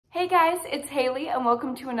Hey guys, it's Haley and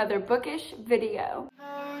welcome to another bookish video.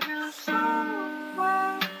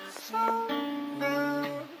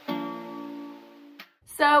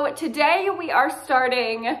 So today we are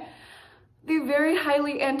starting the very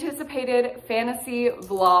highly anticipated fantasy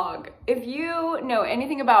vlog. If you know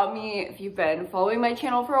anything about me, if you've been following my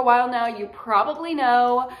channel for a while now, you probably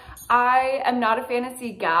know I am not a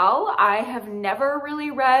fantasy gal. I have never really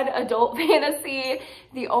read adult fantasy.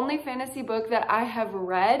 The only fantasy book that I have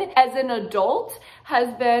read as an adult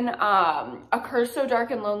has been A Curse So Dark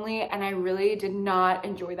and Lonely, and I really did not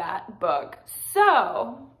enjoy that book.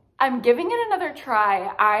 So I'm giving it another try.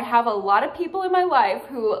 I have a lot of people in my life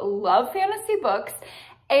who love fantasy books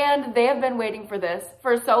and they have been waiting for this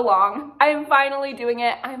for so long. I am finally doing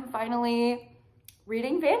it. I'm finally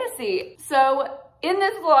reading fantasy. So in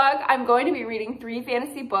this vlog, I'm going to be reading 3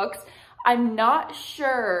 fantasy books. I'm not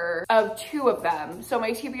sure of 2 of them, so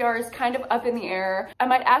my TBR is kind of up in the air. I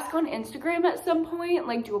might ask on Instagram at some point,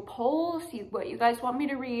 like do a poll, see what you guys want me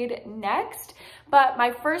to read next. But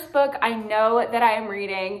my first book I know that I am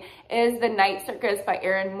reading is The Night Circus by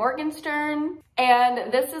Erin Morgenstern.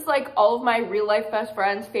 And this is like all of my real life best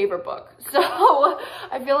friends' favorite book. So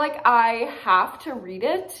I feel like I have to read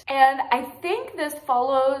it. And I think this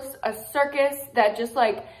follows a circus that just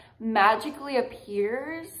like magically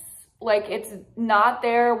appears. Like it's not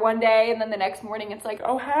there one day and then the next morning it's like,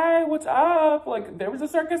 oh, hey, what's up? Like there was a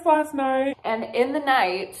circus last night. And in the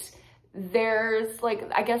night, there's like,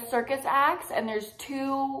 I guess circus acts, and there's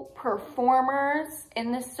 2 performers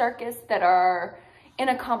in this circus that are in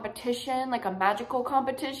a competition, like a magical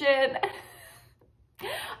competition.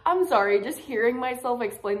 I'm sorry, just hearing myself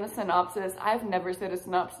explain the synopsis. I've never said a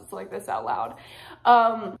synopsis like this out loud.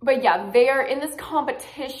 But yeah, they are in this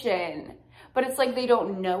competition, but it's like they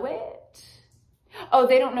don't know it. Oh,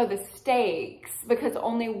 they don't know the stakes because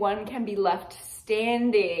only one can be left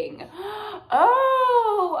standing.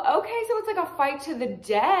 Oh, okay, so it's like a fight to the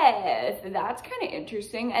death. That's kind of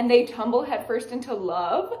interesting. And they tumble headfirst into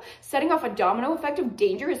love, setting off a domino effect of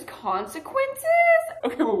dangerous consequences.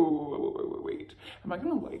 Okay, wait. Am I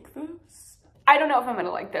gonna like this? I don't know if I'm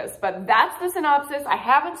gonna like this, but that's the synopsis. I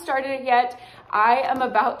haven't started it yet. I am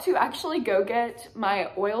about to actually go get my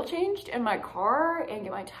oil changed in my car and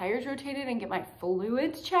get my tires rotated and get my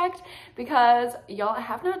fluids checked because y'all, I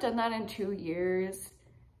have not done that in 2 years.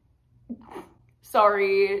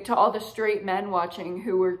 Sorry to all the straight men watching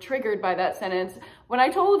who were triggered by that sentence. When I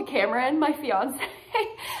told Cameron, my fiance,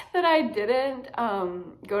 that I didn't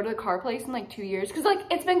go to the car place in like 2 years, because like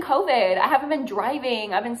it's been COVID, I haven't been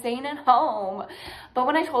driving, I've been staying at home. But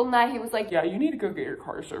when I told him that, he was like, yeah, you need to go get your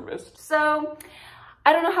car serviced. So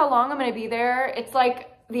I don't know how long I'm gonna be there. It's like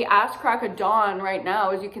the ass crack of dawn right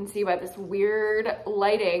now, as you can see by this weird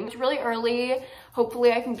lighting. It's really early.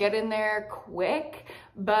 Hopefully I can get in there quick,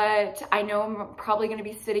 but I know I'm probably gonna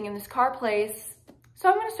be sitting in this car place. So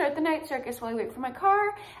I'm gonna start the night circus while I wait for my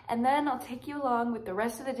car, and then I'll take you along with the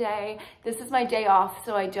rest of the day. This is my day off,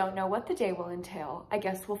 so I don't know what the day will entail. I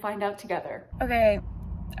guess we'll find out together. Okay,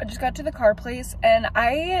 I just got to the car place, and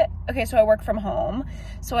so I work from home,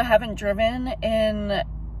 so I haven't driven in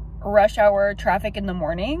rush hour traffic in the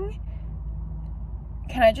morning.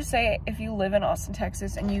 Can I just say, if you live in Austin,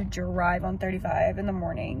 Texas and you drive on 35 in the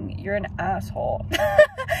morning, you're an asshole.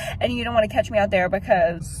 And you don't want to catch me out there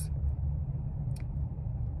because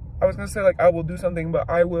I was gonna say like I will do something, but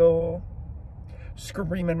I will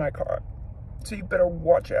scream in my car. So you better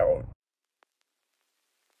watch out.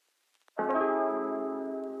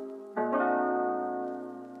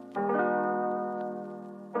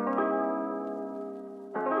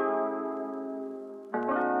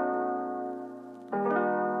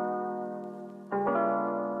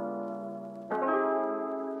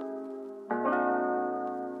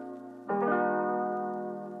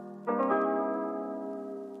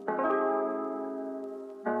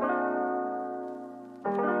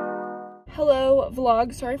 Hello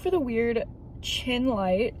vlog, sorry for the weird chin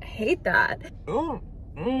light. I hate that.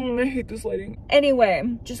 I hate this lighting. Anyway,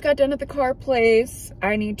 just got done at the car place.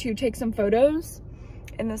 I need to take some photos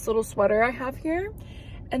in this little sweater I have here.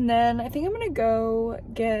 And then I think I'm gonna go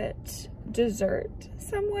get dessert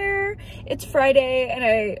somewhere. It's Friday and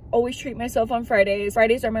I always treat myself on Fridays.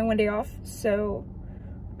 Fridays are my one day off, so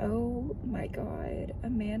oh my god, a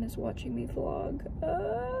man is watching me vlog.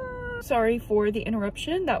 Sorry for the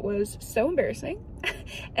interruption, that was so embarrassing.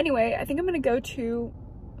 Anyway, I think I'm gonna go to,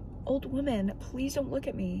 old woman, please don't look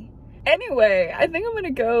at me. Anyway, I think I'm gonna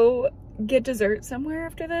go get dessert somewhere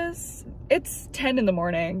after this. It's 10 in the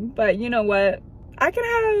morning, but you know what? I can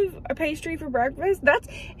have a pastry for breakfast.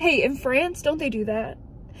 Hey, in France, don't they do that?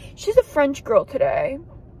 She's a French girl today.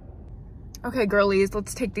 Okay, girlies,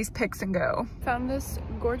 let's take these pics and go. Found this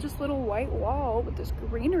gorgeous little white wall with this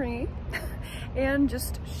greenery and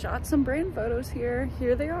just shot some brand photos here.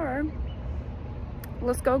 Here they are.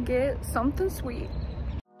 Let's go get something sweet.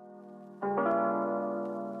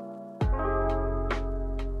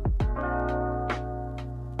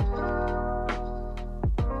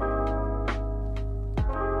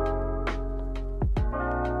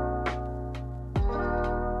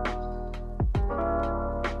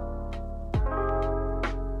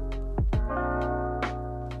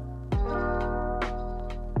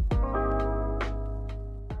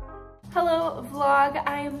 Hello vlog,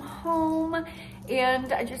 I am home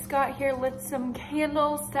and I just got here, lit some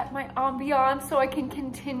candles, set my ambiance so I can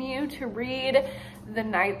continue to read The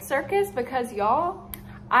Night Circus because y'all,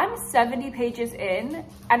 I'm 70 pages in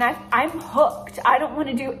and I'm hooked. I don't want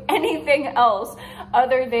to do anything else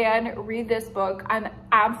other than read this book. I'm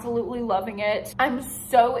absolutely loving it. I'm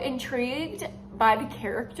so intrigued by the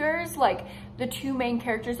characters, like the two main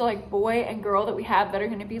characters are like boy and girl that we have that are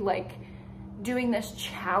going to be like doing this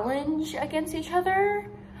challenge against each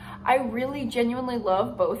other. I really genuinely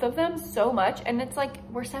love both of them so much, and it's like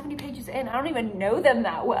we're 70 pages in, I don't even know them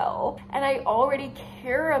that well and I already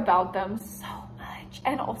care about them so much.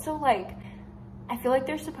 And also like I feel like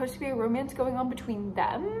there's supposed to be a romance going on between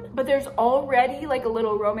them, but there's already like a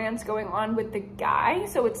little romance going on with the guy,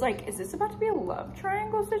 so it's like, is this about to be a love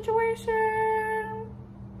triangle situation?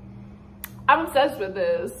 I'm obsessed with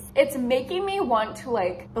this. It's making me want to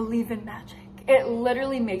like believe in magic. It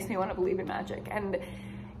literally makes me want to believe in magic, and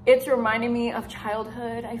it's reminding me of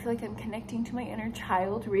childhood. I feel like I'm connecting to my inner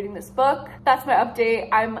child reading this book. That's my update.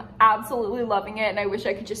 I'm absolutely loving it and I wish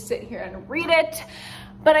I could just sit here and read it,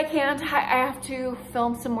 but I can't. I have to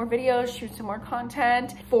film some more videos, shoot some more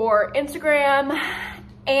content for Instagram,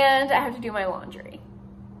 and I have to do my laundry.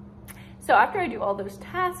 So after I do all those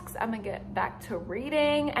tasks, I'm gonna get back to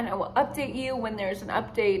reading and I will update you when there's an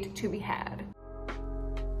update to be had.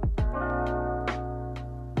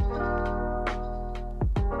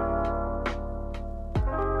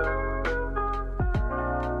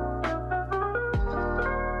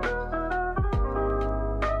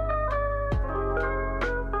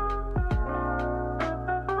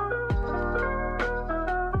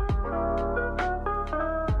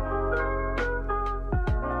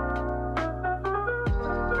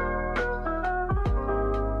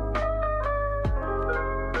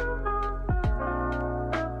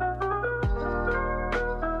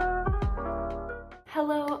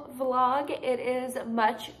 Hello vlog, it is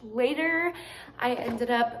much later. I ended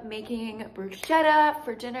up making bruschetta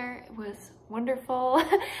for dinner. It was wonderful.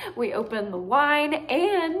 We opened the wine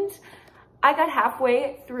and I got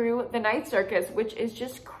halfway through The Night Circus, which is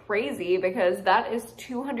just crazy because that is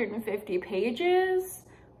 250 pages,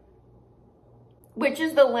 which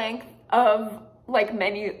is the length of like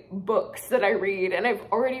many books that I read, and I've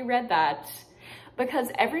already read that. Because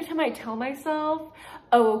every time I tell myself,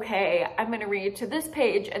 oh, okay, I'm gonna read to this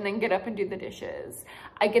page and then get up and do the dishes,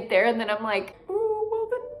 I get there and then I'm like, oh, well,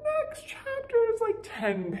 the next chapter is like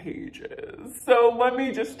 10 pages. So let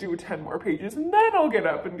me just do 10 more pages and then I'll get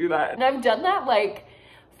up and do that. And I've done that like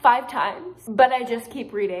 5 times, but I just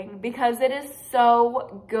keep reading because it is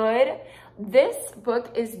so good. This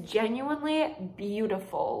book is genuinely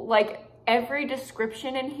beautiful. Like, every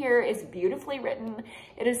description in here is beautifully written.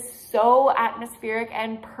 It is so atmospheric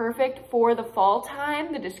and perfect for the fall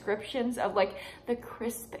time. The descriptions of like the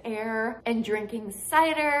crisp air and drinking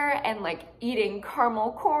cider and like eating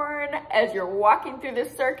caramel corn as you're walking through the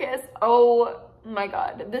circus. Oh my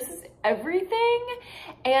God, this is everything.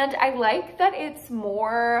 And I like that it's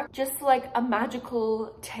more just like a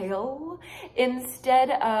magical tale instead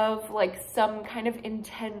of like some kind of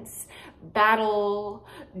intense battle,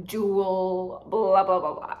 duel, blah, blah,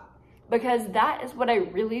 blah, blah. Because that is what I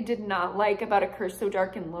really did not like about A Curse So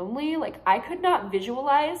Dark and Lonely. Like, I could not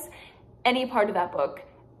visualize any part of that book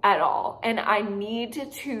at all. And I need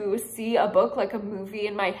to see a book like a movie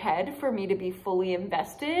in my head for me to be fully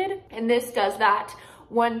invested. And this does that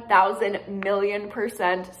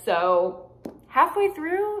 1000,000,000%. So halfway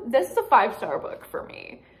through, this is a 5-star book for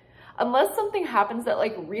me. Unless something happens that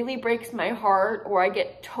like really breaks my heart or I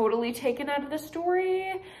get totally taken out of the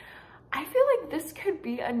story, I feel like this could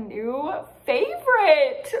be a new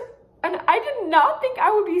favorite. And I did not think I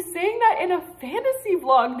would be saying that in a fantasy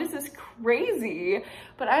vlog. This is crazy.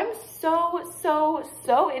 But I'm so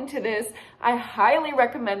into this. I highly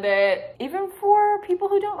recommend it, even for people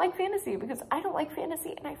who don't like fantasy, because I don't like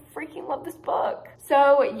fantasy and I freaking love this book.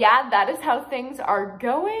 So yeah, that is how things are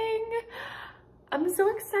going. I'm so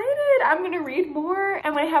excited. I'm gonna read more,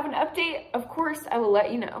 and when I have an update, of course, I will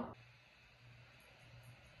let you know.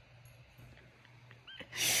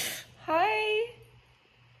 Hi.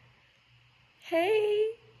 Hey.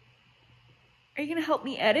 Are you gonna help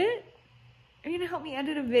me edit? Are you gonna help me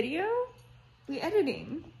edit a video? Are we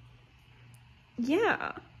editing?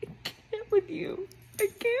 Yeah. I can't with you. I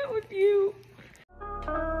can't with you.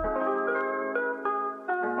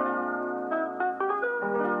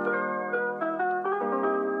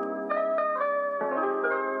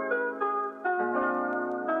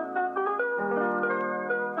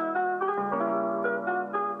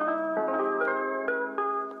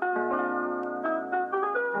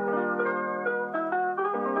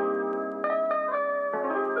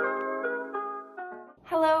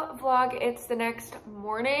 Hello vlog, it's the next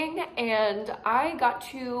morning and I got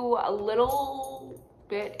to a little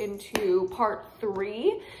bit into part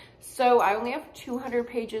 3. So I only have 200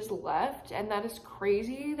 pages left and that is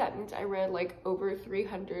crazy. That means I read like over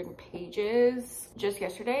 300 pages just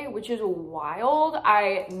yesterday, which is wild.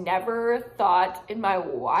 I never thought in my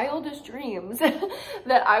wildest dreams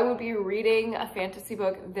that I would be reading a fantasy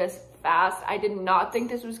book this fast. I did not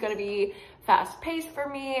think this was going to be fast paced for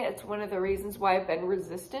me. It's one of the reasons why I've been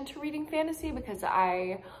resistant to reading fantasy, because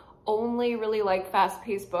I only really like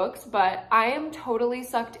fast-paced books, but I am totally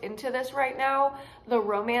sucked into this right now. The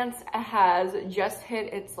romance has just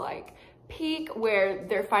hit its like peak where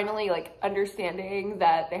they're finally like understanding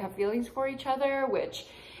that they have feelings for each other, which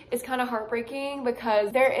is kind of heartbreaking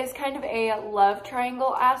because there is kind of a love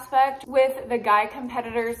triangle aspect with the guy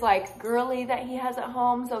competitor's like girly that he has at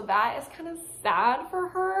home. So that is kind of sad for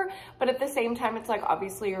her, but at the same time it's like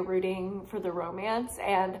obviously you're rooting for the romance.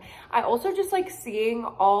 And I also just like seeing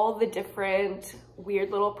all the different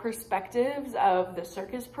weird little perspectives of the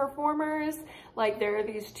circus performers. Like there are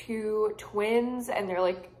these two twins and they're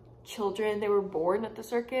like children, they were born at the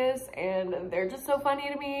circus and they're just so funny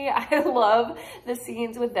to me. I love the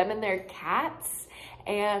scenes with them and their cats.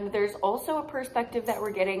 And there's also a perspective that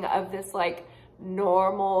we're getting of this like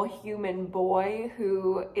normal human boy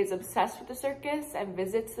who is obsessed with the circus and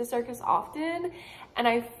visits the circus often. And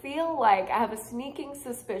I feel like I have a sneaking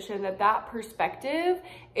suspicion that that perspective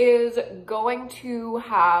is going to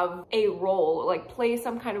have a role, like play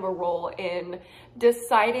some kind of a role in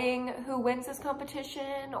deciding who wins this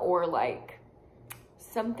competition, or like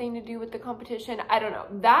something to do with the competition. I don't know.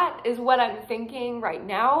 That is what I'm thinking right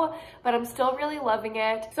now, but I'm still really loving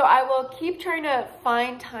it. So I will keep trying to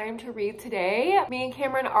find time to read today. Me and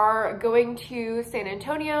Cameron are going to San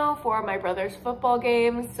Antonio for my brother's football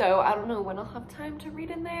game, so I don't know when I'll have time to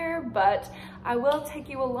read in there, but I will take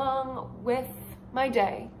you along with my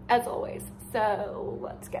day as always. So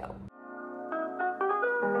let's go.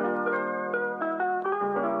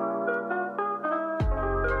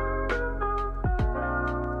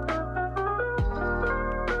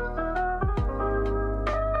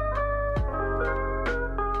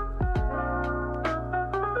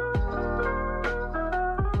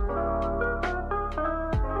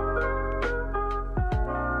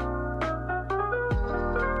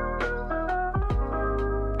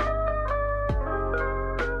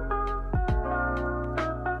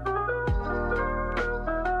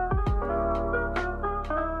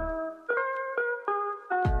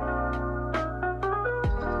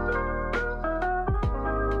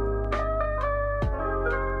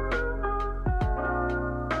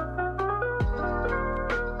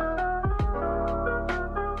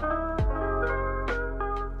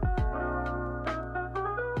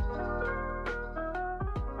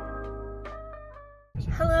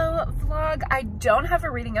 Hello vlog, I don't have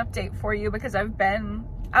a reading update for you because I've been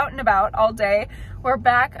out and about all day. We're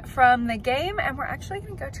back from the game and we're actually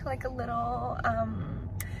gonna go to like a little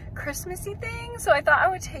Christmassy thing. So I thought I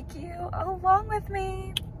would take you along with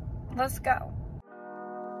me. Let's go.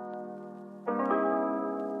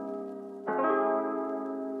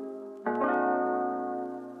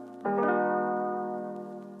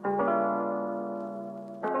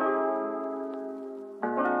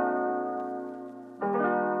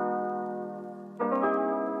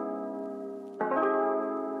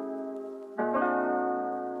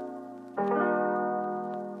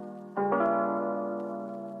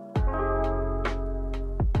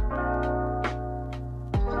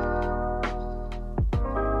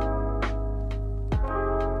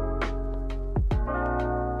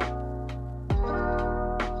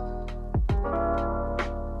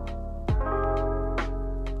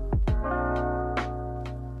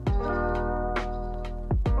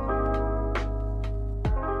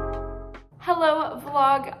 Hello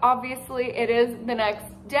vlog, obviously it is the next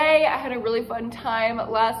day. I had a really fun time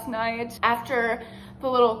last night. After the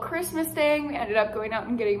little Christmas thing, we ended up going out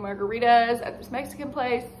and getting margaritas at this Mexican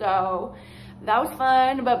place. So that was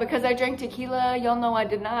fun. But because I drank tequila, y'all know I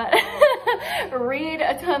did not read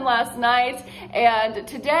a ton last night. And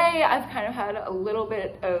today I've kind of had a little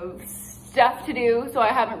bit of stuff to do, so I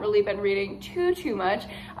haven't really been reading too much.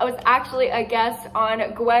 I was actually a guest on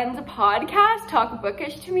Gwen's podcast, Talk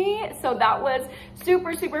Bookish to Me, so that was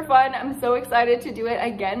super fun. I'm so excited to do it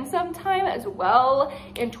again sometime as well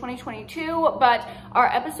in 2022, but our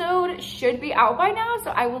episode should be out by now,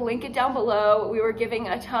 so I will link it down below. We were giving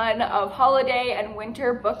a ton of holiday and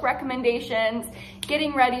winter book recommendations,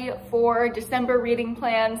 getting ready for December reading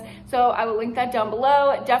plans, so I will link that down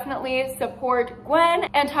below. Definitely support Gwen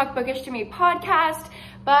and Talk Bookish to Me podcast.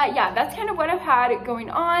 But yeah, that's kind of what I've had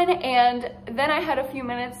going on, and then I had a few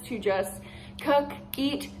minutes to just cook,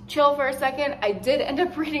 eat, chill for a second. I did end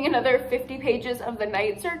up reading another 50 pages of The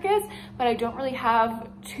Night Circus, but I don't really have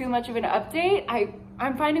too much of an update.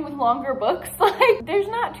 I'm finding with longer books, like there's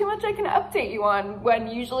not too much I can update you on, when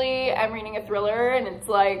usually I'm reading a thriller and it's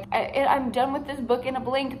like, I'm done with this book in a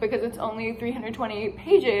blink because it's only 320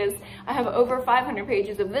 pages. I have over 500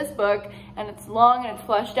 pages of this book, and it's long and it's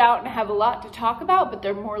fleshed out and I have a lot to talk about, but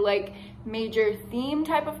they're more like major theme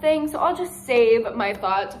type of thing. So I'll just save my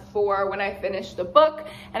thoughts for when I finish the book,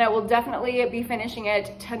 and I will definitely be finishing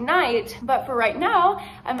it tonight. But for right now,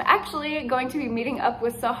 I'm actually going to be meeting up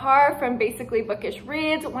with Sahar from Basically Bookish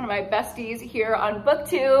Reads, one of my besties here on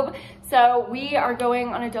BookTube. So we are going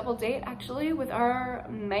on a double date actually with our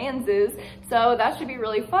manses. So that should be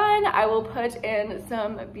really fun. I will put in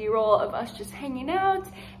some B-roll of us just hanging out.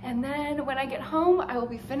 And then when I get home, I will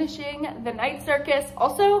be finishing The Night Circus.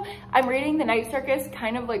 Also, I'm reading The Night Circus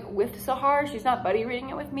kind of like with Sahar. She's not buddy reading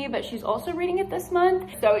it with me, but she's also reading it this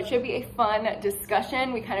month. So it should be a fun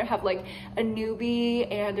discussion. We kind of have like a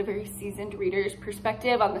newbie and a very seasoned reader's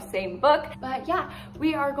perspective on the same book. But yeah,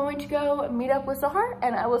 we are going to go meet up with Sahar,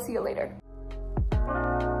 and I will see you later.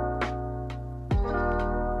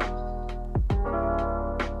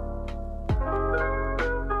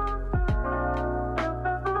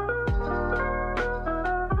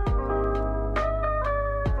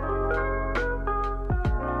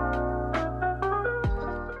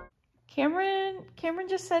 Cameron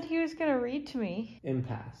just said he was gonna read to me.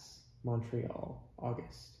 Impasse, Montreal,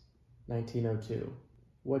 August 1902.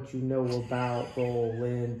 What you know about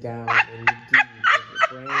rolling down in the deep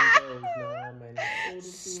of your brain goes numb and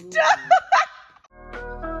Stop!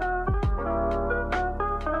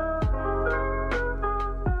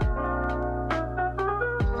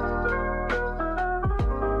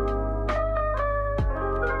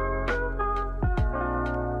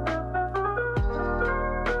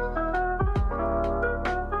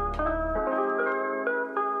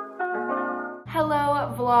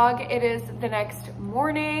 Hello vlog, it is the next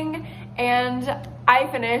morning and I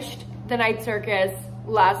finished The Night Circus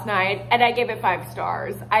last night and I gave it 5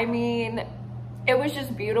 stars. I mean, it was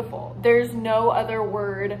just beautiful. There's no other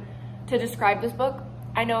word to describe this book.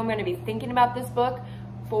 I know I'm going to be thinking about this book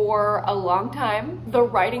for a long time. The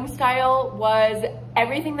writing style was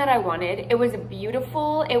everything that I wanted. It was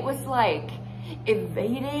beautiful. It was like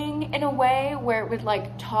evading in a way where it would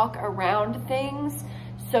like talk around things,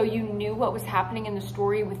 so you knew what was happening in the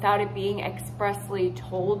story without it being expressly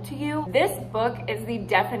told to you. This book is the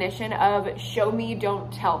definition of show me,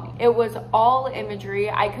 don't tell me. It was all imagery.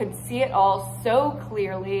 I could see it all so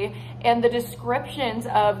clearly, and the descriptions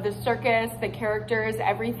of the circus, the characters,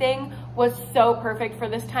 everything was so perfect for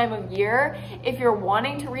this time of year. If you're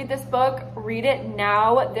wanting to read this book, read it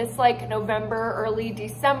now. This like November, early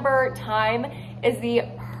December time is the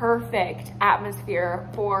perfect atmosphere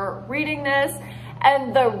for reading this.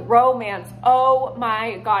 And the romance, oh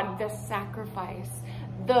my God, the sacrifice,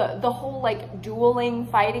 the whole like dueling,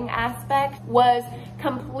 fighting aspect was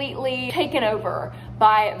completely taken over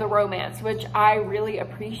by the romance, which I really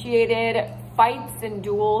appreciated. Fights and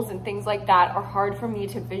duels and things like that are hard for me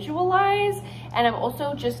to visualize, and I'm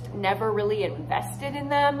also just never really invested in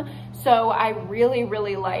them. So I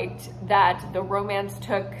really liked that the romance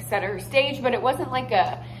took center stage, but it wasn't like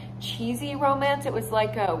a cheesy romance. It was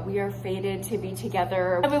like a we are fated to be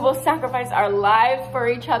together and we will sacrifice our lives for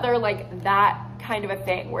each other, like that kind of a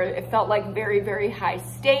thing, where it felt like very high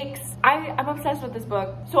stakes. I'm obsessed with this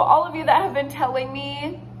book. So all of you that have been telling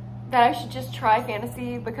me that I should just try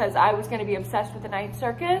fantasy because I was going to be obsessed with The Night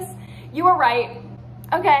Circus, you were right.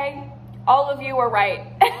 Okay, all of you were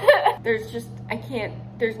right.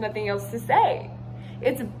 There's nothing else to say.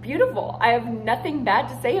 It's beautiful. I have nothing bad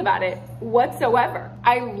to say about it whatsoever.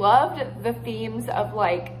 I loved the themes of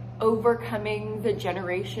like overcoming the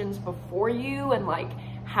generations before you and like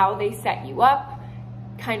how they set you up,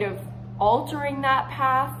 kind of altering that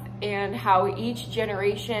path and how each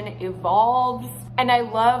generation evolves. And I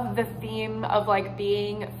love the theme of like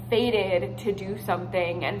being fated to do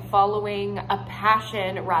something and following a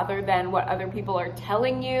passion rather than what other people are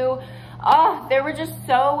telling you. There were just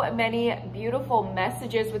so many beautiful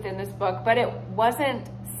messages within this book, but it wasn't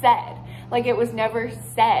said. Like, it was never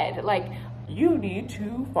said. Like, you need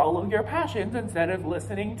to follow your passions instead of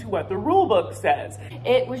listening to what the rule book says.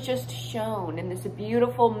 It was just shown in this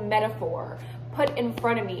beautiful metaphor put in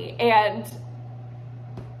front of me, and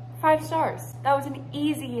 5 stars. That was an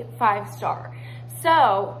easy 5-star.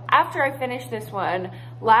 So after I finished this one,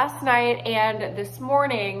 last night and this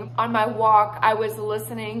morning on my walk, I was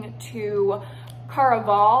listening to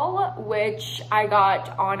Caraval, which I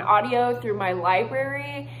got on audio through my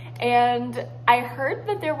library. And I heard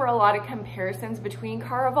that there were a lot of comparisons between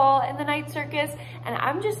Caraval and the Night Circus, and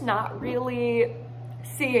I'm just not really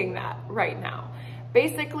seeing that right now.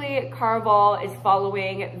 Basically, Caraval is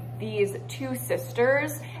following these 2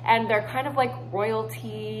 sisters, and they're kind of like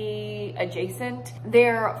royalty adjacent.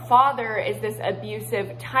 Their father is this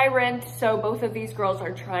abusive tyrant, so both of these girls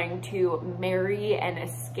are trying to marry and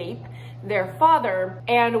escape their father.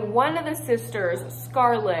 And one of the sisters,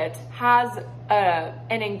 Scarlet, has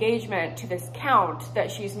an engagement to this count that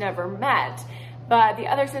she's never met. But the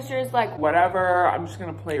other sister is like, whatever, I'm just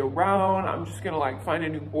gonna play around. I'm just gonna like find a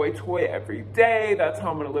new boy toy every day. That's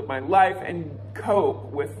how I'm gonna live my life and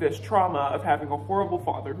cope with this trauma of having a horrible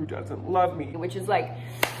father who doesn't love me. Which is like,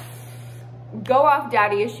 go off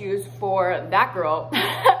daddy issues for that girl.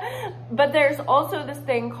 But there's also this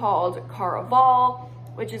thing called Caraval,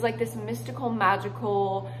 which is like this mystical,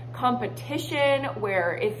 magical competition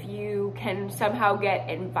where if you can somehow get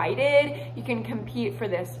invited, you can compete for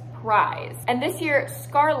this prize. And this year,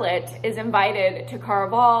 Scarlet is invited to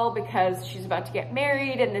Caraval because she's about to get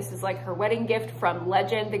married, and this is like her wedding gift from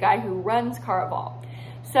Legend, the guy who runs Caraval.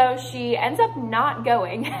 So she ends up not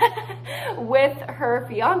going with her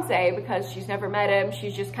fiance because she's never met him.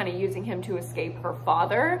 She's just kind of using him to escape her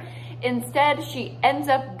father. Instead, she ends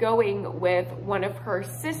up going with one of her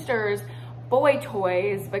sister's boy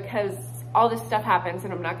toys because all this stuff happens,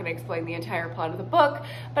 and I'm not going to explain the entire plot of the book,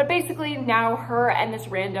 but basically now her and this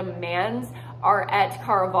random man's are at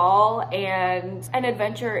Caraval and an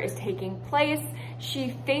adventure is taking place.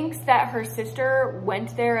 She thinks that her sister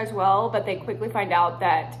went there as well, but they quickly find out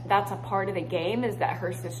that that's a part of the game, is that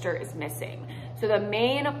her sister is missing. So the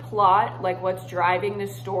main plot, like what's driving the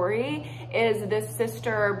story, is this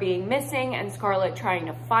sister being missing and Scarlet trying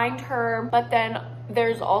to find her. But then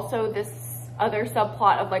there's also this other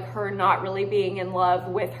subplot of like her not really being in love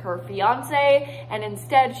with her fiance, and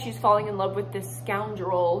instead she's falling in love with this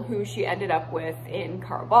scoundrel who she ended up with in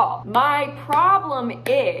Caraval. My problem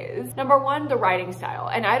is, number one, the writing style.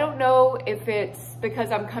 And I don't know if it's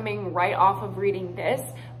because I'm coming right off of reading this,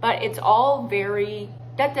 but it's all very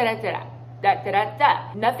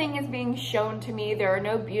nothing is being shown to me. There are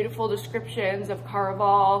no beautiful descriptions of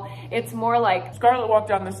Caraval. It's more like Scarlet walked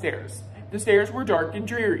down the stairs. The stairs were dark and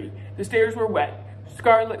dreary. The stairs were wet.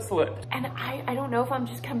 Scarlet slipped. And I don't know if I'm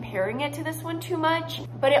just comparing it to this one too much,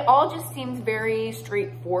 but it all just seems very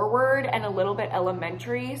straightforward and a little bit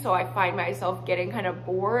elementary, so I find myself getting kind of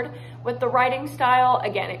bored with the writing style.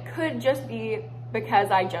 Again, it could just be because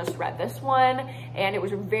I just read this one and it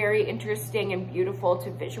was very interesting and beautiful to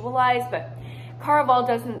visualize, but Caraval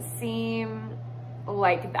doesn't seem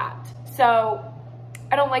like that. So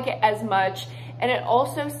I don't like it as much. And it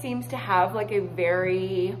also seems to have like a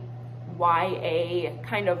very YA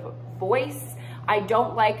kind of voice. I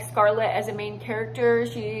don't like Scarlet as a main character.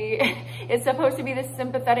 She is supposed to be this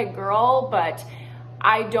sympathetic girl, but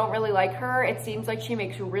I don't really like her. It seems like she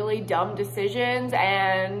makes really dumb decisions,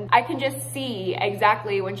 and I can just see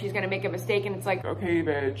exactly when she's gonna make a mistake, and it's like, okay,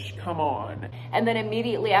 bitch, come on. And then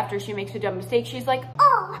immediately after she makes a dumb mistake, she's like,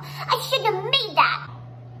 oh, I shouldn't have made that.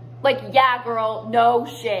 Like, yeah, girl, no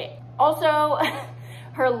shit. Also,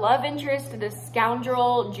 her love interest, the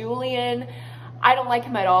scoundrel, Julian, I don't like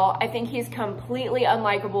him at all. I think he's completely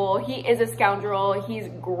unlikable. He is a scoundrel. He's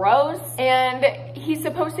gross. And he's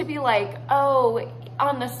supposed to be like, oh,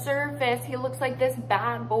 on the surface, he looks like this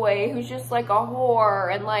bad boy who's just like a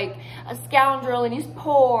whore and like a scoundrel, and he's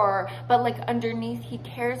poor. But like underneath, he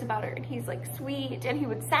cares about her and he's like sweet and he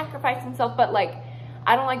would sacrifice himself. But like,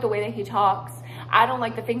 I don't like the way that he talks. I don't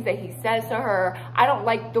like the things that he says to her. I don't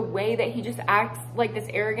like the way that he just acts like this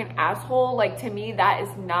arrogant asshole. Like, to me, that is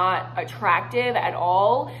not attractive at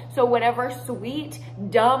all. So whenever sweet,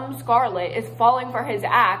 dumb Scarlet is falling for his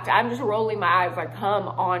act, I'm just rolling my eyes like, come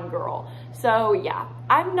on, girl. So yeah,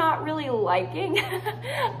 I'm not really liking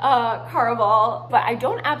Caraval, but I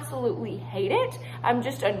don't absolutely hate it. I'm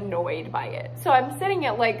just annoyed by it. So I'm sitting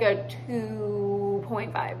at like a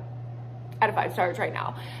 2.5. out of 5 stars right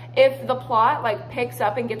now. If the plot like picks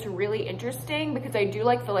up and gets really interesting, because I do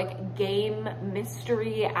like the like game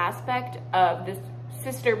mystery aspect of this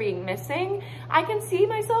sister being missing, I can see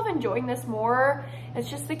myself enjoying this more. It's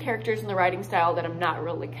just the characters and the writing style that I'm not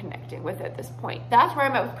really connecting with at this point. That's where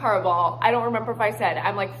I'm at with Caraval. I don't remember if I said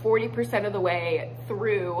I'm like 40% of the way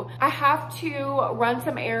through. I have to run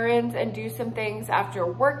some errands and do some things after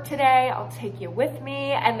work today. I'll take you with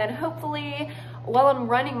me, and then hopefully while I'm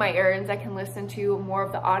running my errands, I can listen to more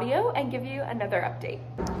of the audio and give you another update.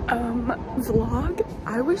 Vlog,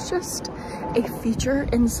 I was just a feature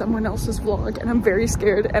in someone else's vlog, and I'm very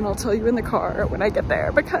scared, and I'll tell you in the car when I get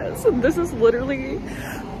there, because this is literally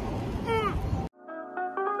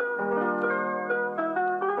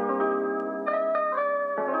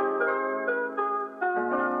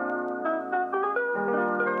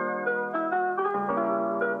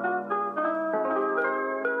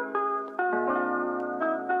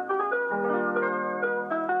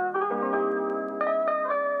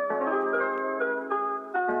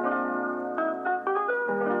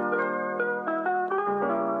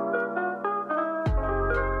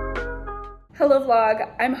hello vlog,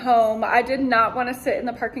 I'm home. I did not want to sit in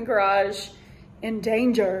the parking garage in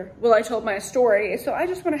danger while I told my story, so I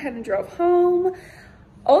just went ahead and drove home.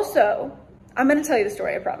 Also, I'm gonna tell you the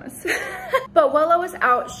story, I promise. But while I was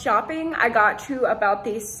out shopping, I got to about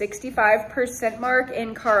the 65% mark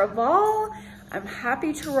in Caraval. I'm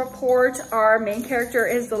happy to report our main character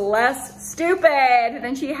is less stupid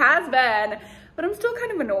than she has been, but I'm still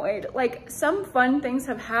kind of annoyed. Like, some fun things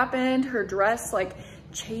have happened. Her dress like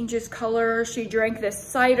changes color. She drank this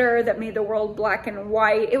cider that made the world black and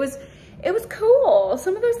white. It was cool.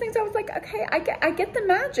 Some of those things I was like, okay, I get the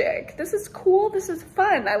magic. This is cool. This is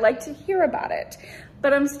fun. I like to hear about it,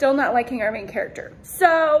 but I'm still not liking our main character.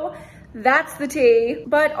 So that's the tea,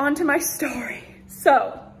 but onto my story.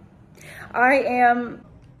 So I am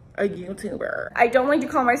a YouTuber. I don't like to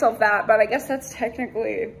call myself that, but I guess that's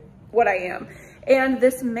technically what I am. And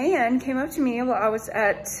this man came up to me while I was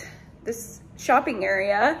at this shopping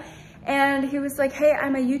area, and he was like, hey,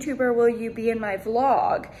 I'm a YouTuber, will you be in my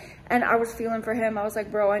vlog? And I was feeling for him. I was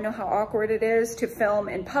like, bro, I know how awkward it is to film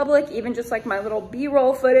in public, even just like my little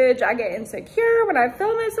B-roll footage. I get insecure when I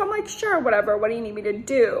film it, so I'm like, sure, whatever, what do you need me to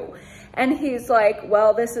do? And he's like,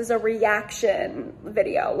 well, this is a reaction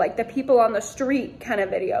video, like the people on the street kind of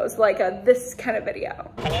videos, like this kind of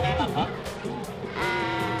video.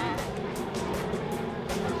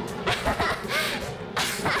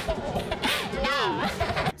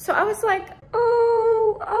 So I was like,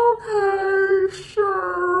 oh, okay,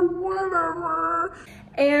 sure, whatever.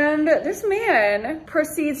 And this man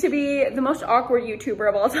proceeds to be the most awkward YouTuber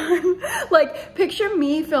of all time. Like, picture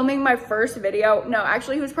me filming my first video. No,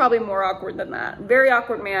 actually, he was probably more awkward than that. Very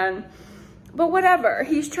awkward man. But whatever,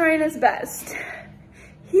 he's trying his best.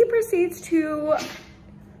 He proceeds to,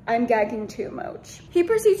 I'm gagging too much. He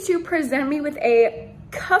proceeds to present me with a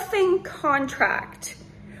cuffing contract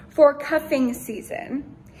for cuffing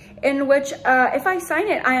season, in which if I sign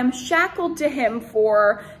it, I am shackled to him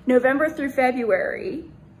for November through February,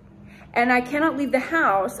 and I cannot leave the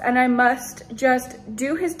house, and I must just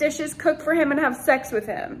do his dishes, cook for him, and have sex with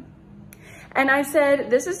him. And I said,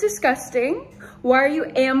 this is disgusting. Why are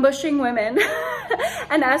you ambushing women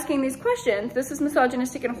and asking these questions? This is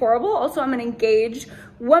misogynistic and horrible. Also, I'm an engaged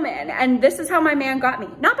woman, and this is how my man got me.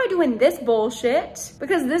 Not by doing this bullshit,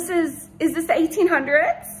 because this is this the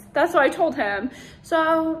 1800s? That's what I told him.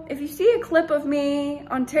 So if you see a clip of me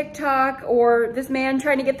on TikTok, or this man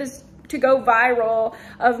trying to get this to go viral,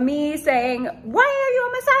 of me saying, why are you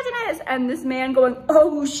a misogynist? And this man going,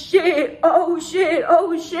 oh shit, oh shit,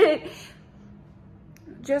 oh shit.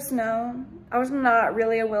 Just know, I was not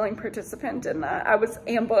really a willing participant in that. I was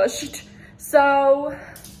ambushed. So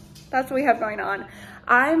that's what we have going on.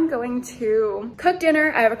 I'm going to cook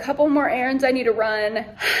dinner. I have a couple more errands I need to run,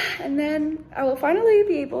 and then I will finally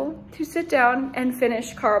be able to sit down and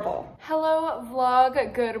finish Caraval. Hello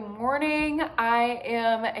vlog, good morning. I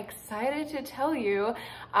am excited to tell you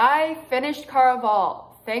I finished Caraval.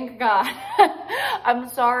 Thank God. I'm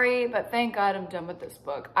sorry, but thank God I'm done with this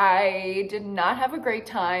book. I did not have a great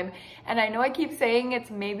time, and I know I keep saying it's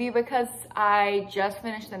maybe because I just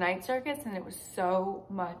finished the night circus and it was so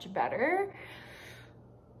much better,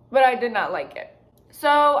 but I did not like it. So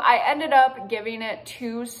I ended up giving it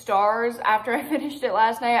 2 stars after I finished it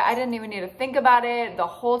last night. I didn't even need to think about it. The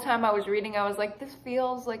whole time I was reading, I was like, this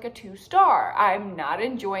feels like a 2-star. I'm not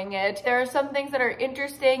enjoying it. There are some things that are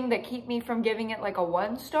interesting that keep me from giving it like a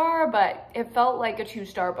 1-star, but it felt like a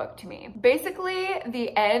 2-star book to me. Basically,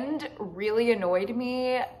 the end really annoyed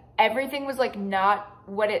me. Everything was like not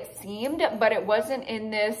what it seemed, but it wasn't in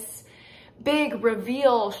this big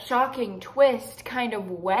reveal, shocking twist kind of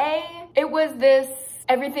way. It was this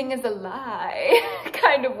everything is a lie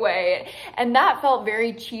kind of way. And that felt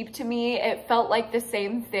very cheap to me. It felt like the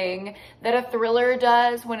same thing that a thriller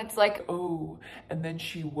does when it's like, oh, and then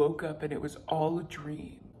she woke up and it was all a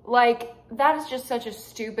dream. Like, that is just such a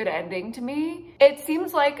stupid ending to me. It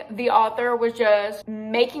seems like the author was just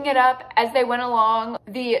making it up as they went along.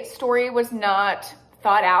 The story was not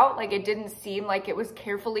thought out. Like, it didn't seem like it was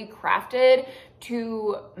carefully crafted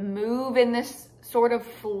to move in this sort of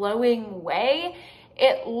flowing way.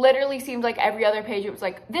 It literally seemed like every other page it was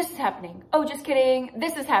like, this is happening. Oh, just kidding.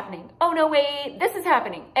 This is happening. Oh, no, wait, this is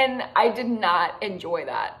happening. And I did not enjoy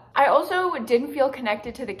that. I also didn't feel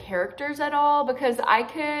connected to the characters at all because I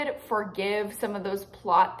could forgive some of those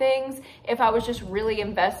plot things if I was just really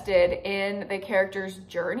invested in the characters'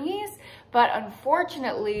 journeys. But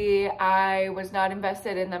unfortunately, I was not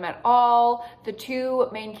invested in them at all. The two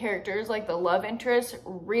main characters, like the love interests,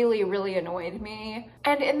 really, really annoyed me.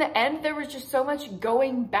 And in the end, there was just so much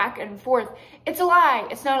going back and forth. It's a lie,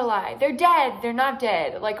 it's not a lie. They're dead, they're not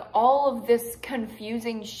dead. Like all of this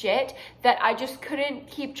confusing shit that I just couldn't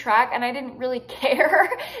keep track, and I didn't really care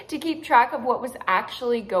to keep track of what was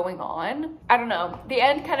actually going on. I don't know. The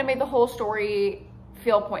end kind of made the whole story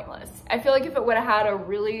feel pointless. I feel like if it would have had a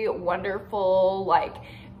really wonderful, like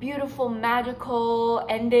beautiful, magical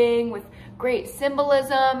ending with great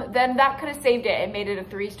symbolism, then that could have saved it and made it a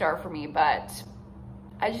 3-star for me, but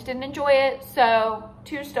I just didn't enjoy it. So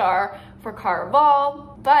 2-star for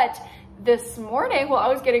Caraval. But this morning while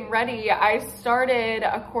I was getting ready, I started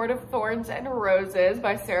A Court of Thorns and Roses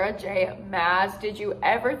by Sarah J. Maas. Did you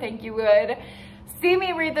ever think you would see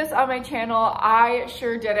me read this on my channel? I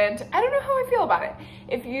sure didn't. I don't know how I feel about it.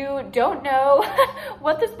 If you don't know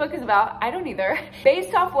what this book is about, I don't either.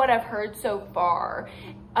 Based off what I've heard so far,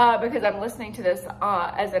 because I'm listening to this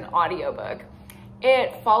as an audiobook,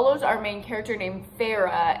 it follows our main character named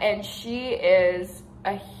Farah, and she is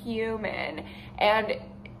a human, and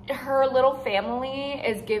her little family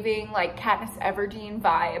is giving like Katniss Everdeen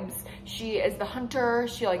vibes. She is the hunter.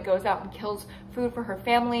 She like goes out and kills food for her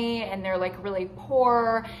family, and they're like really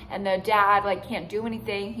poor, and the dad like can't do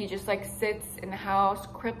anything. He just like sits in the house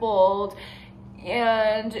crippled,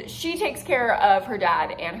 and she takes care of her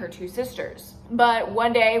dad and her 2 sisters. But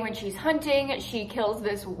one day when she's hunting, she kills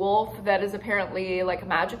this wolf that is apparently like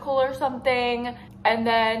magical or something, and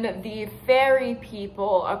then the fairy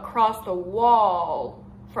people across the wall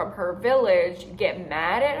from her village get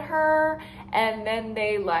mad at her, and then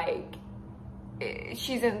they like,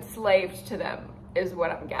 she's enslaved to them is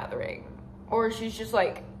what I'm gathering. Or she's just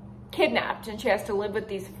like kidnapped and she has to live with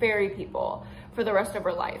these fairy people for the rest of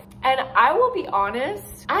her life. And I will be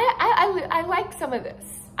honest, I like some of this.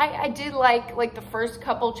 I did like the first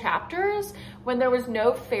couple chapters when there was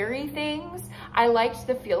no fairy things. I liked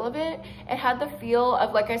the feel of it. It had the feel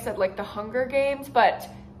of, like I said, like the Hunger Games, but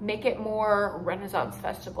make it more Renaissance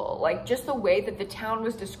festival. Like just the way that the town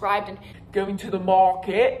was described, and going to the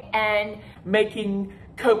market and making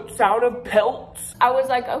coats out of pelts. I was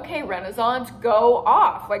like, okay, Renaissance, go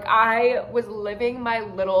off. Like I was living my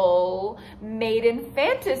little maiden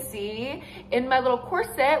fantasy in my little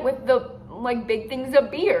corset with the like big things of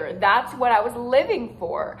beer. That's what I was living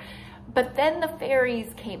for. But then the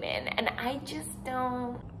fairies came in, and I just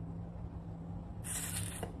don't.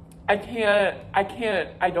 I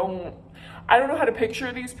don't know how to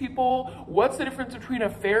picture these people. What's the difference between a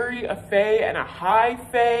fairy, a fae, and a high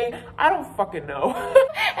fae? I don't fucking know.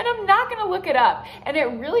 And I'm not gonna look it up. And it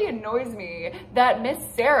really annoys me that Miss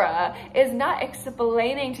Sarah is not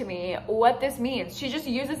explaining to me what this means. She just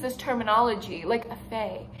uses this terminology, like a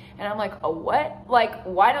fae. And I'm like, a what? Like,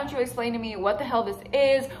 why don't you explain to me what the hell this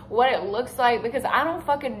is, what it looks like? Because I don't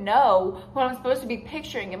fucking know what I'm supposed to be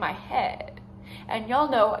picturing in my head. And y'all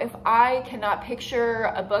know, if I cannot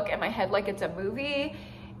picture a book in my head like it's a movie,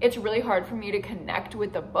 it's really hard for me to connect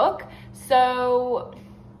with the book. So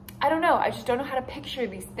I don't know, I just don't know how to picture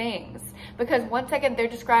these things. Because one second they're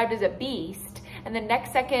described as a beast, and the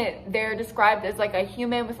next second they're described as like a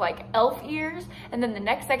human with like elf ears, and then the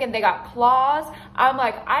next second they got claws. I'm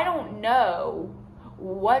like, I don't know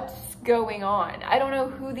what's going on. I don't know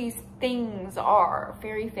who these things are.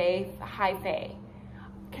 Fairy, fae, high fae.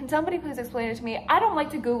 Can somebody please explain it to me? I don't like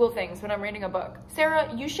to Google things when I'm reading a book. Sarah,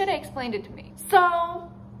 you should have explained it to me. So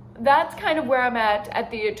that's kind of where I'm at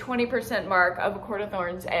the 20% mark of A Court of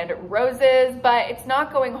Thorns and Roses, but it's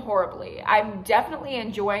not going horribly. I'm definitely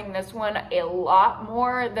enjoying this one a lot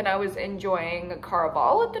more than I was enjoying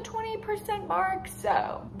Caraval at the 20% mark,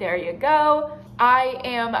 so there you go. I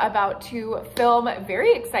am about to film a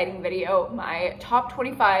very exciting video, my top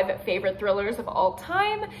 25 favorite thrillers of all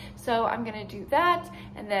time. So I'm gonna do that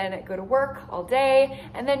and then go to work all day.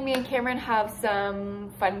 And then me and Cameron have some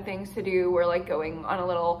fun things to do. We're like going on a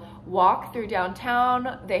little walk through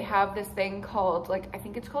downtown. They have this thing called, like, I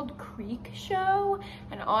think it's called Creek Show.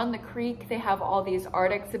 And on the creek, they have all these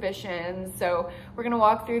art exhibitions. So we're gonna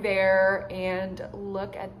walk through there and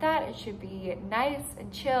look at that. It should be nice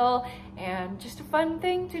and chill and just a fun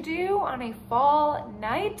thing to do on a fall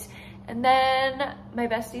night. And then my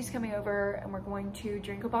bestie's coming over and we're going to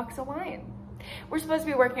drink a box of wine. We're supposed to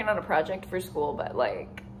be working on a project for school, but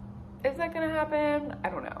like, is that gonna happen? I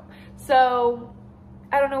don't know. So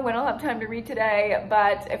I don't know when I'll have time to read today,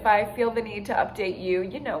 but if I feel the need to update you,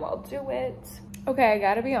 you know I'll do it. Okay, I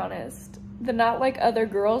gotta be honest. The not like other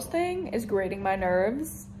girls thing is grating my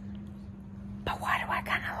nerves. But why do I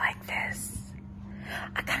kinda like this?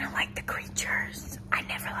 I kinda like the creatures. I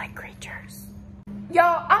never like creatures.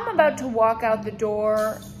 Y'all, I'm about to walk out the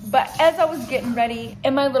door, but as I was getting ready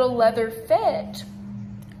in my little leather fit,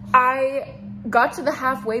 I got to the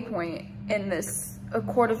halfway point in this A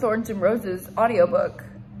Court of Thorns and Roses audiobook.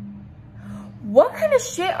 What kind of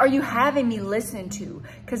shit are you having me listen to?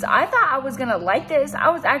 Because I thought I was gonna like this.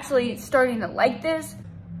 I was actually starting to like this.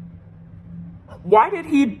 Why did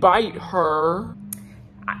he bite her?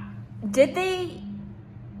 Did they?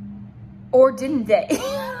 Or didn't they?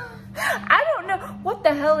 I don't know. What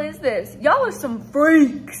the hell is this? Y'all are some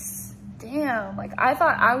freaks. Damn, like I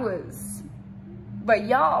thought I was. But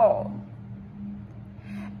y'all.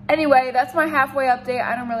 Anyway, that's my halfway update.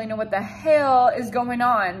 I don't really know what the hell is going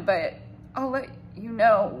on, but I'll let you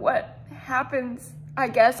know what happens, I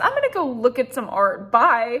guess. I'm gonna go look at some art.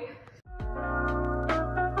 Bye.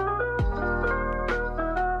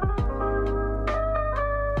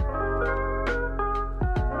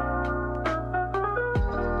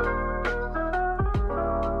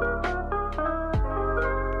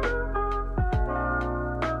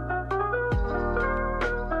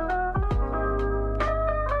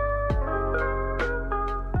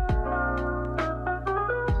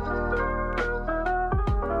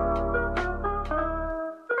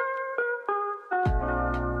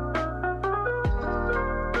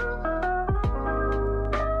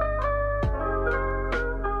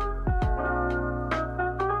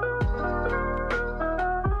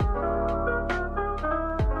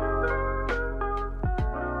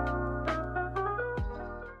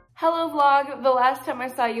 Hello vlog, the last time I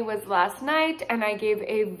saw you was last night and I gave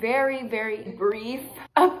a very, very brief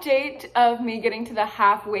update of me getting to the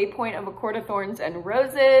halfway point of A Court of Thorns and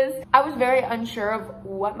Roses. I was very unsure of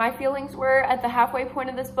what my feelings were at the halfway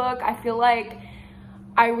point of this book. I feel like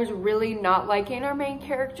I was really not liking our main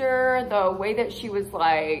character. The way that she was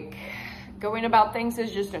like going about things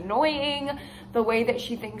is just annoying. The way that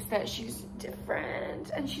she thinks that she's different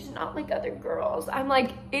and she's not like other girls. I'm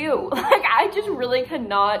like, ew. Like, I just really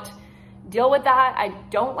cannot deal with that. I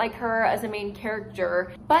don't like her as a main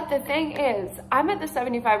character. But the thing is, I'm at the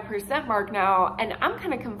 75% mark now and I'm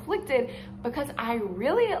kind of conflicted because I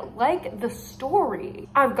really like the story.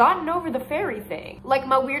 I've gotten over the fairy thing. Like,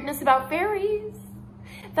 my weirdness about fairies,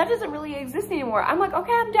 that doesn't really exist anymore. I'm like,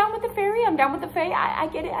 okay, I'm down with the fairy. I'm down with the fae. I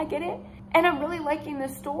get it. I get it. And I'm really liking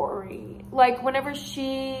this story. Like, whenever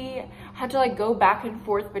she had to like go back and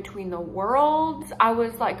forth between the worlds, I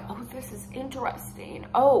was like, oh, this is interesting.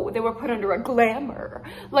 Oh, they were put under a glamour.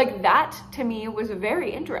 Like, that to me was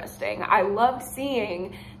very interesting. I loved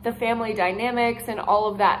seeing the family dynamics and all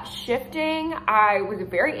of that shifting. I was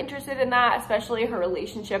very interested in that, especially her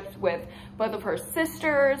relationships with both of her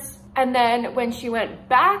sisters. And then when she went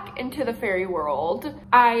back into the fairy world,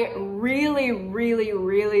 I really, really,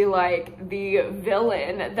 really like the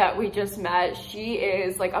villain that we just met. She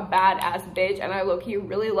is like a badass bitch and I low-key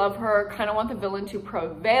really love her. Kind of want the villain to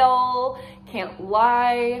prevail, can't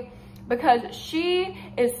lie, because she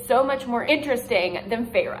is so much more interesting than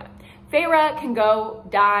Feyre. Feyre can go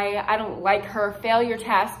die. I don't like her. Failure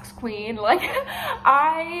tasks queen. Like,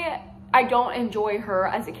 I don't enjoy her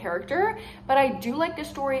as a character, but I do like the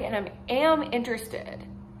story and I am interested.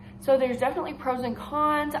 So there's definitely pros and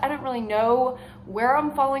cons. I don't really know where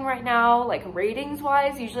I'm falling right now, like ratings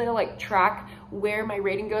wise. Usually I like track where my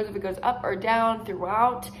rating goes, if it goes up or down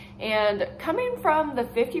throughout. And coming from the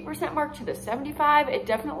 50% mark to the 75, it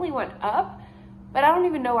definitely went up, but I don't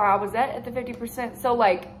even know where I was at the 50%. So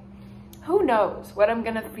like, who knows what I'm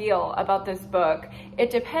gonna feel about this book.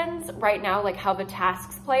 It depends right now, like how the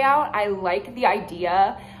tasks play out. I like the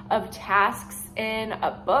idea of tasks in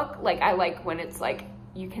a book. Like, I like when it's like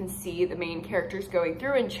you can see the main characters going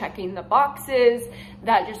through and checking the boxes.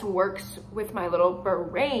 That just works with my little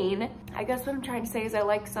brain. I guess what I'm trying to say is I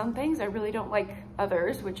like some things, I really don't like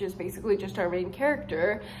others, which is basically just our main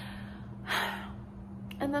character.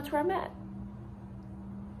 And that's where I'm at.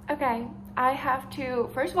 Okay, I have to,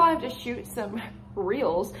 first of all, I have to shoot some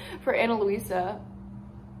reels for Ana Luisa,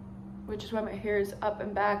 which is why my hair is up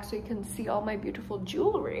and back so you can see all my beautiful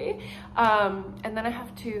jewelry. And then I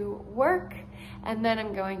have to work, and then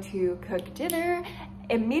I'm going to cook dinner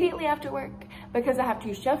immediately after work because I have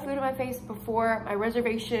to shove food in my face before my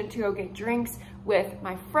reservation to go get drinks with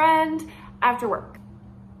my friend after work.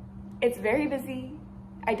 It's very busy.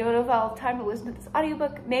 I don't know if I'll have time to listen to this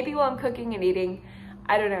audiobook. Maybe while I'm cooking and eating.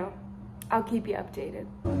 I don't know. I'll keep you updated.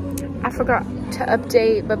 I forgot to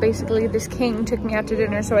update, but basically this king took me out to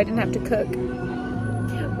dinner so I didn't have to cook,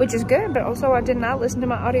 which is good, but also I did not listen to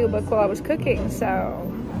my audiobook while I was cooking, so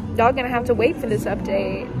y'all gonna have to wait for this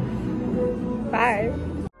update. Bye.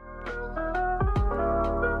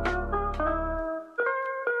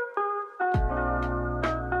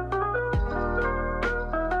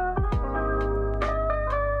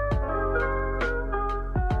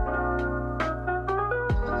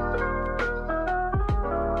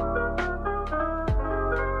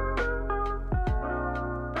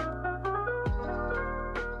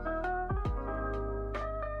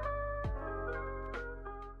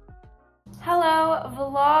 Hello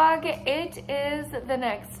vlog, it is the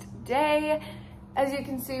next day. As you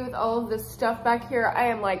can see with all of this stuff back here, I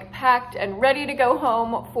am like packed and ready to go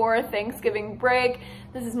home for Thanksgiving break.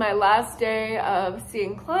 This is my last day of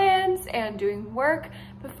seeing clients and doing work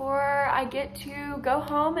before I get to go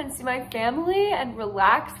home and see my family and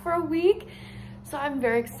relax for a week. So I'm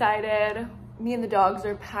very excited. Me and the dogs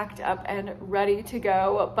are packed up and ready to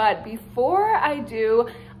go. But before I do,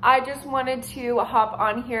 I just wanted to hop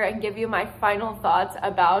on here and give you my final thoughts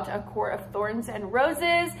about A Court of Thorns and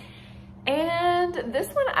Roses. And this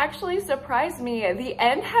one actually surprised me. The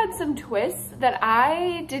end had some twists that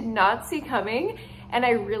I did not see coming and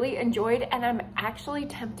I really enjoyed, and I'm actually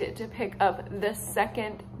tempted to pick up the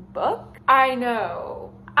second book. I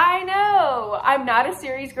know. I'm not a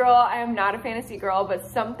series girl, I am not a fantasy girl, but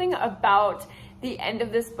something about the end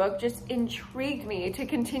of this book just intrigued me to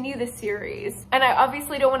continue the series. And I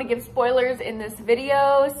obviously don't want to give spoilers in this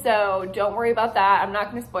video, so don't worry about that. I'm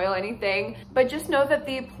not going to spoil anything, but just know that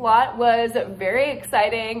the plot was very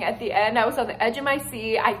exciting. At the end, I was on the edge of my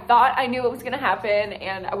seat. I thought I knew what was going to happen,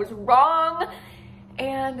 and I was wrong.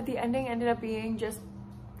 And the ending ended up being just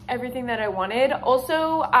everything that I wanted.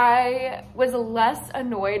 Also, I was less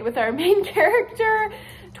annoyed with our main character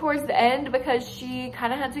towards the end because she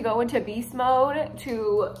kind of had to go into beast mode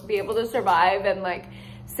to be able to survive and like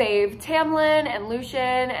save Tamlin and Lucian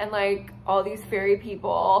and like all these fairy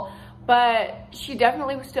people. But she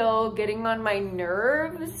definitely was still getting on my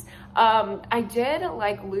nerves. I did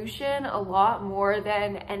like Lucian a lot more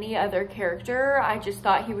than any other character. I just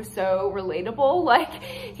thought he was so relatable. Like,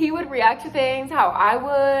 he would react to things how I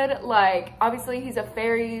would. Like, obviously he's a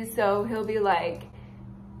fairy, so he'll be like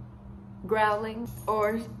growling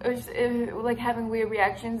or like having weird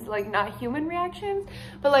reactions, like not human reactions,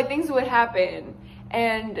 but like things would happen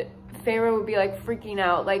and Feyre would be like freaking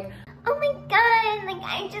out, like, oh my god, like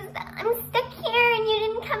I'm stuck here and you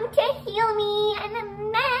didn't come to heal me and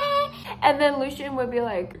I'm mad. And then Lucian would be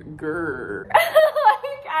like, grrr.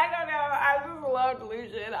 Like, I don't know, I just loved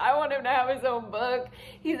Lucian. I want him to have his own book.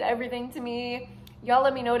 He's everything to me. Y'all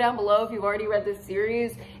let me know down below if you've already read this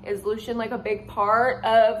series. Is Lucian like a big part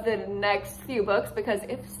of the next few books? Because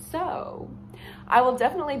if so, I will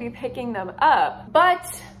definitely be picking them up.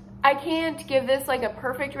 But I can't give this like a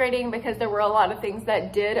perfect rating because there were a lot of things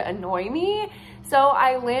that did annoy me. So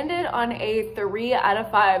I landed on a 3 out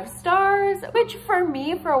of 5 stars, which for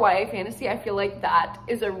me, for YA fantasy, I feel like that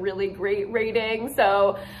is a really great rating.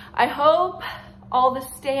 So I hope all the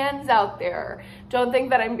stans out there don't think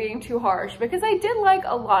that I'm being too harsh, because I did like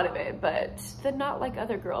a lot of it, but the not like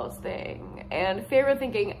other girls thing, and Feyre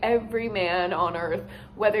thinking every man on earth,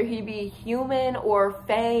 whether he be human or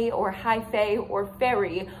fae or high fae or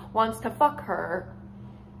fairy, wants to fuck her.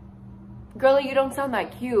 Girlie, you don't sound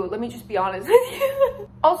that cute. Let me just be honest with you.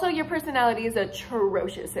 Also, your personality is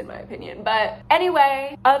atrocious in my opinion. But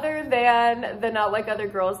anyway, other than the not like other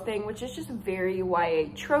girls thing, which is just very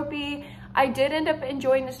YA tropey, I did end up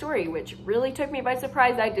enjoying the story, which really took me by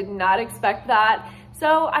surprise. I did not expect that.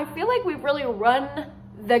 So I feel like we've really run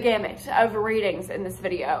the gamut of ratings in this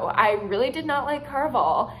video. I really did not like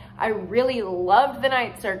Caraval. I really loved the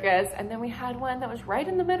Night Circus. And then we had one that was right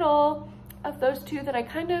in the middle of those two that I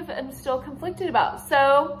kind of am still conflicted about.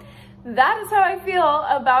 So that is how I feel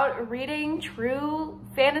about reading true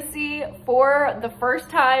fantasy for the first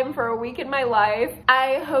time for a week in my life.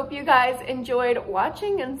 I hope you guys enjoyed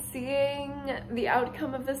watching and seeing the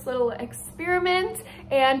outcome of this little experiment.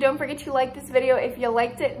 And don't forget to like this video if you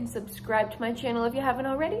liked it and subscribe to my channel if you haven't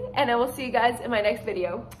already. And I will see you guys in my next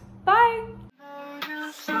video. Bye!